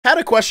Had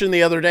a question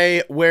the other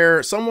day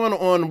where someone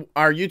on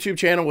our YouTube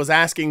channel was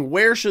asking,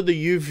 where should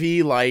the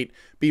UV light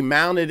be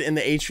mounted in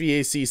the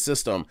HVAC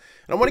system?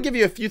 And I want to give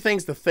you a few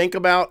things to think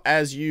about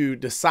as you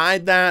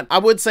decide that. I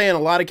would say in a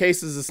lot of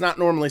cases, it's not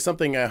normally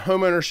something a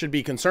homeowner should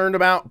be concerned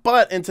about,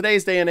 but in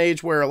today's day and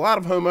age where a lot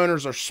of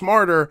homeowners are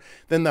smarter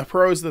than the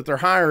pros that they're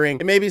hiring,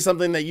 it may be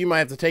something that you might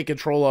have to take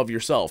control of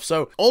yourself.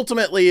 So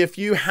ultimately, if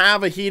you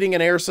have a heating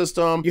and air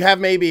system, you have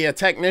maybe a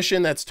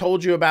technician that's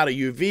told you about a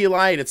UV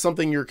light, it's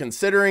something you're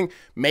considering.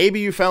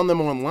 Maybe you found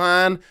them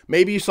online,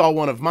 maybe you saw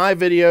one of my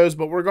videos,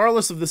 but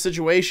regardless of the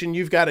situation,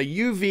 you've got a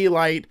UV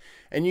light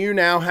and you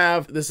now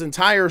have this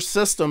entire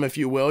system, if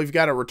you will. You've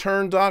got a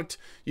return duct,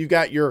 you've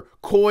got your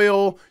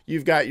coil,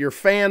 you've got your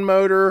fan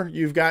motor,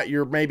 you've got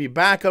your maybe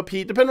backup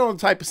heat, depending on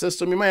the type of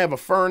system. You may have a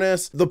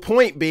furnace. The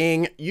point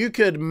being, you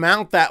could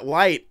mount that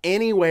light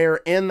anywhere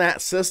in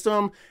that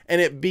system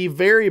and it'd be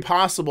very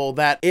possible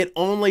that it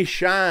only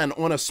shine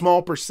on a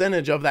small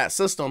percentage of that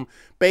system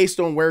based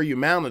on where you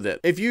mounted it.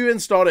 If you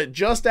installed it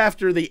just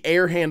after the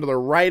air handler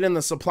right in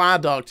the supply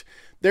duct,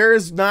 there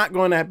is not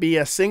going to be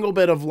a single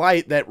bit of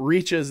light that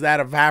reaches that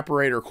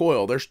evaporator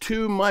coil. There's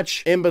too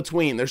much in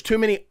between. There's too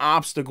many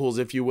obstacles,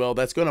 if you will,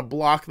 that's going to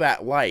block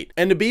that light.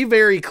 And to be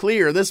very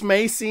clear, this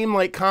may seem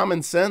like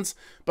common sense,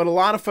 but a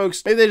lot of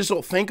folks, maybe they just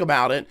don't think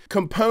about it.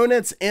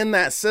 Components in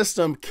that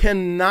system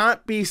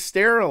cannot be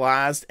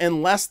sterilized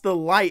unless the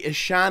light is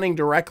shining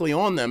directly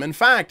on them. In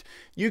fact,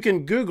 you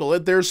can Google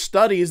it. There's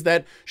studies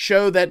that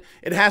show that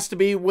it has to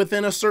be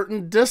within a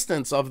certain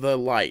distance of the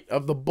light,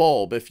 of the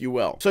bulb, if you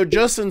will. So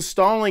just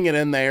installing it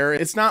in there,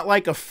 it's not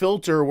like a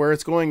filter where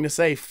it's going to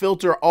say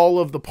filter all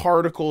of the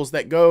particles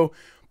that go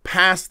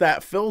past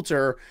that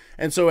filter,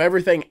 and so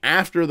everything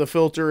after the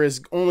filter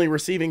is only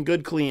receiving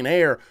good clean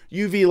air.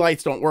 UV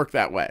lights don't work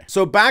that way.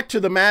 So back to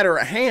the matter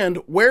at hand,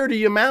 where do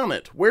you mount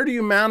it? Where do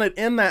you mount it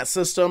in that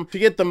system to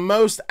get the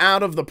most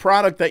out of the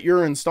product that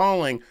you're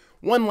installing?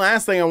 One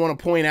last thing I want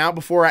to point out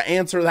before I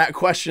answer that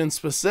question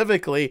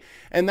specifically,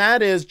 and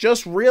that is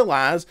just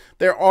realize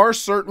there are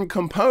certain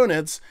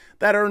components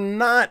that are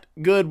not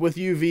good with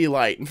UV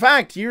light. In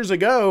fact, years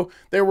ago,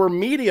 there were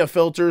media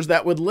filters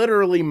that would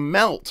literally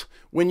melt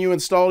when you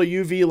installed a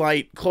UV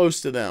light close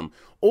to them.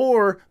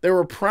 Or there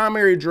were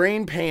primary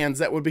drain pans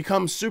that would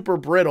become super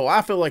brittle.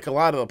 I feel like a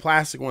lot of the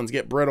plastic ones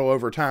get brittle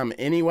over time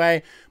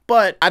anyway,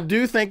 but I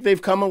do think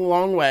they've come a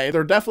long way.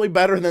 They're definitely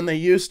better than they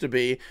used to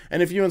be.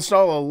 And if you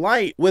install a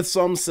light with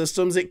some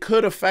systems, it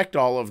could affect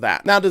all of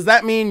that. Now, does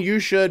that mean you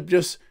should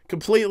just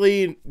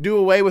completely do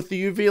away with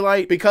the UV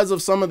light because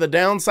of some of the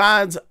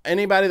downsides?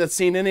 Anybody that's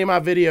seen any of my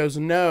videos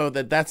know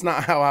that that's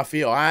not how I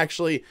feel. I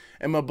actually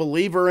am a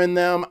believer in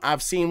them.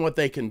 I've seen what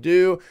they can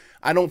do.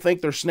 I don't think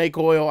they're snake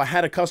oil. I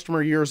had a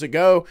customer years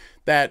ago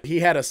that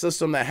he had a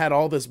system that had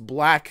all this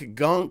black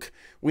gunk.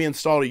 We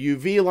installed a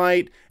UV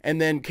light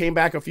and then came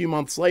back a few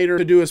months later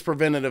to do his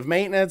preventative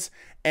maintenance,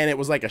 and it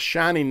was like a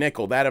shiny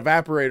nickel. That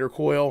evaporator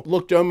coil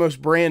looked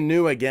almost brand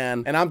new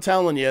again. And I'm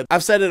telling you,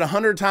 I've said it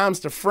 100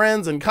 times to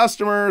friends and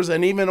customers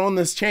and even on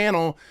this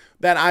channel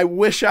that I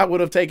wish I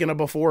would have taken a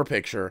before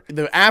picture.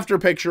 The after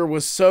picture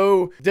was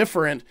so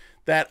different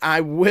that I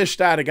wished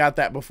I'd have got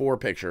that before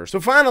picture. So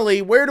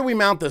finally, where do we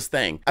mount this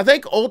thing? I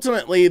think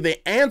ultimately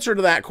the answer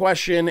to that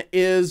question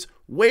is,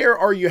 where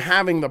are you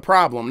having the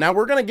problem? Now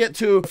we're going to get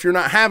to, if you're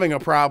not having a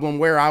problem,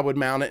 where I would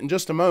mount it in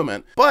just a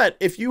moment. But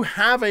if you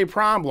have a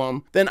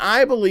problem, then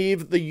I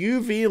believe the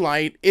UV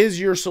light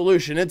is your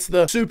solution. It's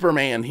the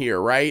Superman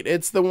here, right?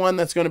 It's the one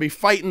that's going to be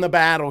fighting the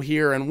battle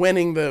here and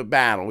winning the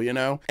battle, you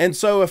know? And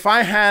so if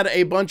I had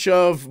a bunch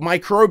of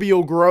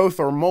microbial growth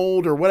or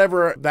mold or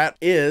whatever that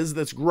is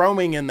that's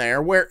growing in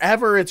there,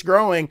 wherever it's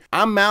growing,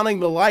 I'm mounting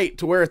the light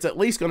to where it's at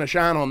least going to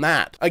shine on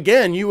that.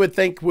 Again, you would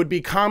think would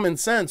be common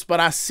sense, but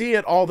I see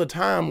it all the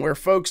time where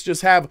folks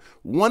just have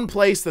one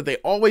place that they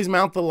always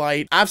mount the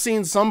light. I've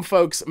seen some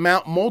folks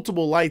mount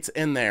multiple lights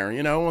in there,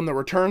 you know, on the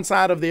return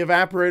side of the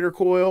evaporator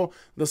coil,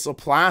 the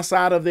supply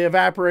side of the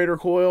evaporator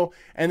coil,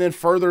 and then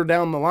further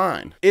down the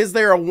line. Is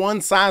there a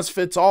one size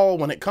fits all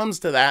when it comes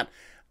to that?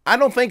 I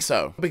don't think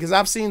so, because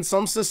I've seen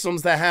some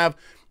systems that have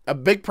a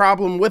big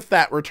problem with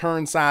that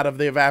return side of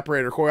the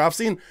evaporator coil. I've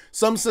seen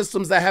some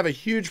systems that have a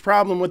huge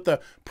problem with the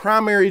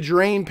primary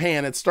drain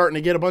pan. It's starting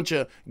to get a bunch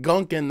of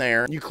gunk in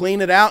there. You clean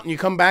it out and you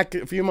come back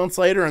a few months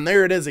later and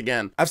there it is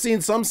again. I've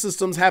seen some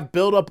systems have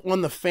buildup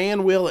on the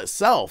fan wheel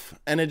itself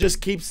and it just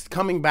keeps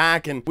coming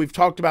back. And we've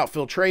talked about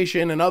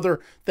filtration and other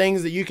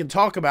things that you can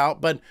talk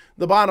about. But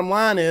the bottom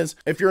line is,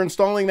 if you're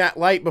installing that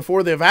light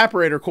before the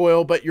evaporator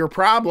coil, but your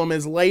problem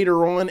is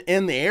later on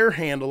in the air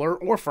handler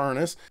or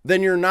furnace,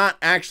 then you're not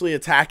actually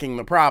attacking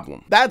the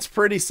problem. That's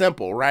pretty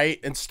simple, right?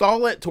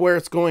 Install it to where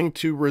it's going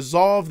to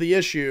resolve the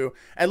issue,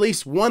 at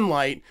least one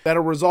light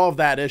that'll resolve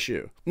that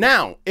issue.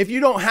 Now, if you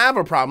don't have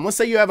a problem, let's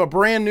say you have a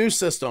brand new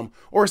system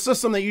or a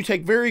system that you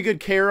take very good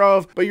care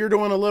of, but you're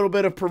doing a little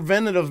bit of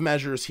preventative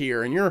measures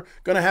here and you're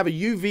going to have a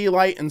UV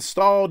light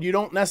installed. You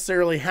don't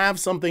necessarily have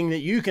something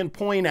that you can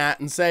point at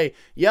and say,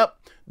 yep,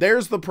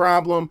 there's the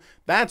problem.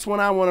 that's when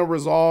I want to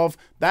resolve.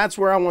 That's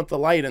where I want the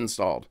light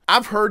installed.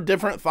 I've heard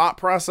different thought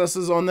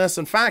processes on this.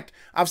 In fact,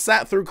 I've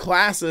sat through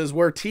classes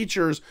where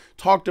teachers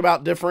talked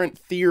about different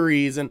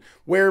theories and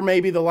where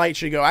maybe the light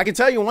should go. I can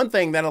tell you one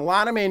thing, that a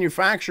lot of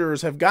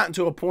manufacturers have gotten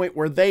to a point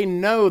where they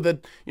know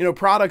that,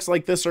 products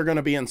like this are going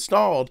to be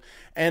installed.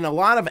 And a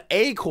lot of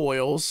A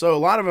coils, so a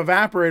lot of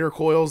evaporator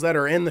coils that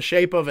are in the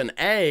shape of an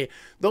A,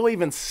 they'll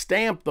even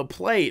stamp the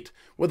plate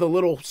with a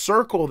little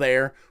circle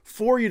there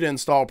for you to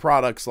install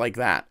products like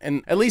that.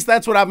 And at least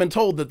that's what I've been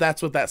told,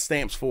 that's what that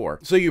stamp's for.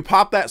 So you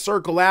pop that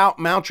circle out,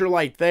 mount your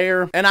light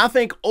there. And I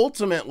think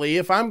ultimately,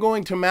 if I'm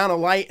going to mount a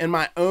light in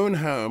my own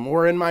home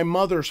or in my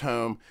mother's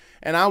home,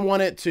 and I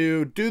want it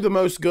to do the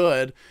most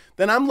good,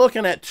 then I'm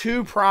looking at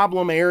two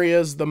problem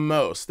areas the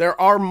most. There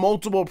are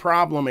multiple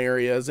problem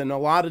areas in a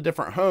lot of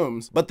different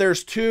homes, but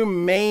there's two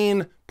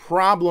main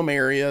problem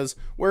areas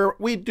where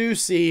we do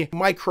see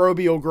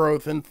microbial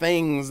growth and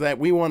things that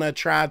we want to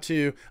try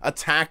to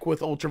attack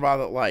with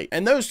ultraviolet light.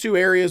 And those two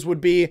areas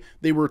would be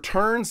the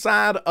return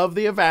side of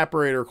the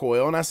evaporator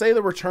coil. And I say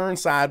the return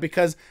side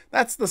because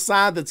that's the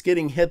side that's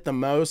getting hit the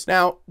most.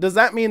 Now, does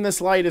that mean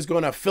this light is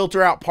going to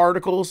filter out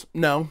particles?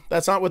 No,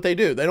 that's not what they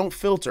do. They don't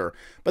filter,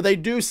 but they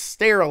do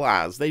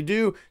sterilize. They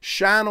do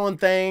shine on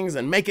things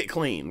and make it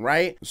clean,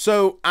 right?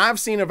 So I've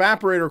seen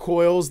evaporator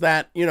coils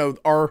that,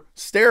 are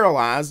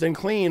sterilized and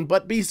clean,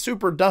 but be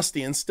super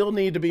dusty and still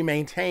need to be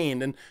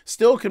maintained and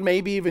still could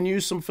maybe even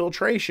use some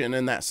filtration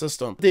in that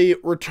system. The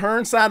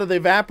return side of the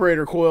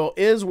evaporator coil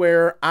is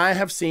where I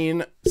have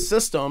seen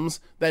systems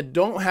that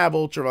don't have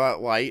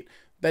ultraviolet light,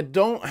 that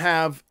don't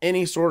have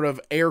any sort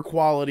of air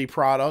quality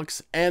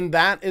products, and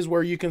that is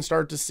where you can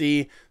start to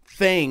see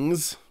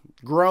things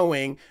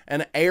growing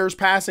and air's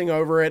passing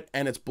over it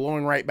and it's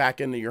blowing right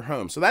back into your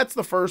home. So that's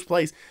the first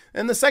place.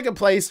 And the second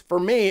place for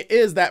me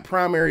is that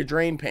primary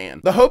drain pan.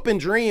 The hope and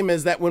dream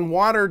is that when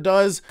water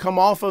does come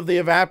off of the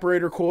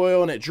evaporator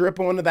coil and it drip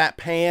onto that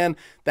pan,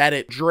 that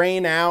it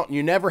drain out and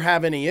you never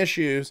have any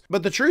issues.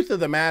 But the truth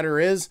of the matter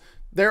is,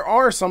 there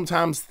are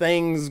sometimes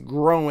things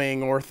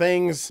growing or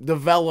things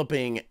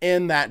developing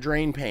in that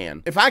drain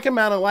pan. If I can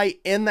mount a light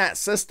in that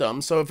system,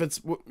 so if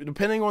it's,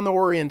 depending on the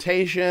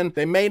orientation,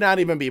 they may not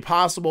even be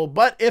possible,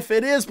 but if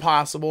it is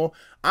possible,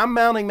 I'm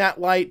mounting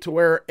that light to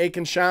where it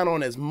can shine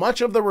on as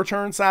much of the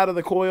return side of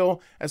the coil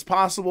as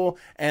possible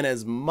and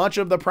as much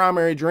of the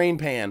primary drain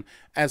pan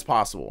as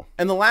possible.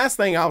 And the last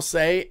thing I'll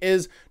say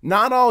is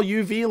not all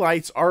UV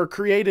lights are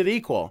created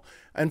equal.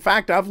 In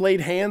fact, I've laid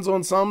hands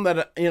on some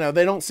that,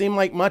 they don't seem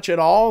like much at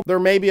all. There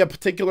may be a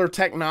particular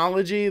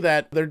technology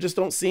that there just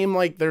don't seem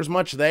like there's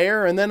much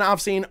there. And then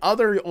I've seen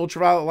other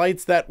ultraviolet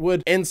lights that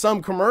would, in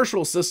some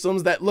commercial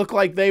systems, that look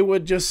like they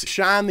would just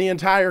shine the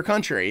entire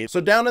country. So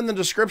down in the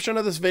description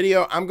of this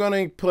video, I'm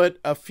going to put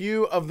a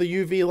few of the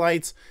UV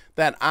lights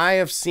that I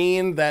have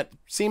seen that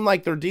seem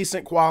like they're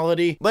decent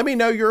quality. Let me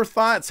know your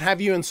thoughts. Have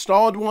you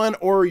installed one,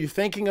 or are you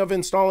thinking of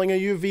installing a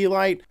UV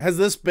light? Has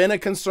this been a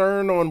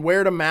concern on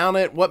where to mount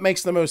it? What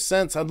makes the most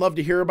sense? I'd love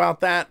to hear about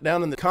that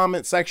down in the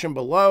comment section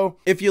below.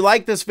 If you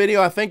like this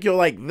video, I think you'll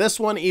like this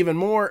one even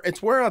more.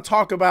 It's where I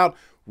talk about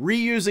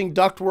reusing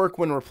ductwork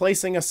when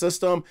replacing a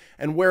system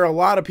and where a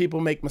lot of people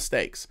make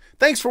mistakes.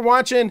 Thanks for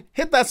watching.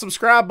 Hit that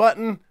subscribe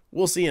button.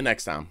 We'll see you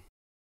next time.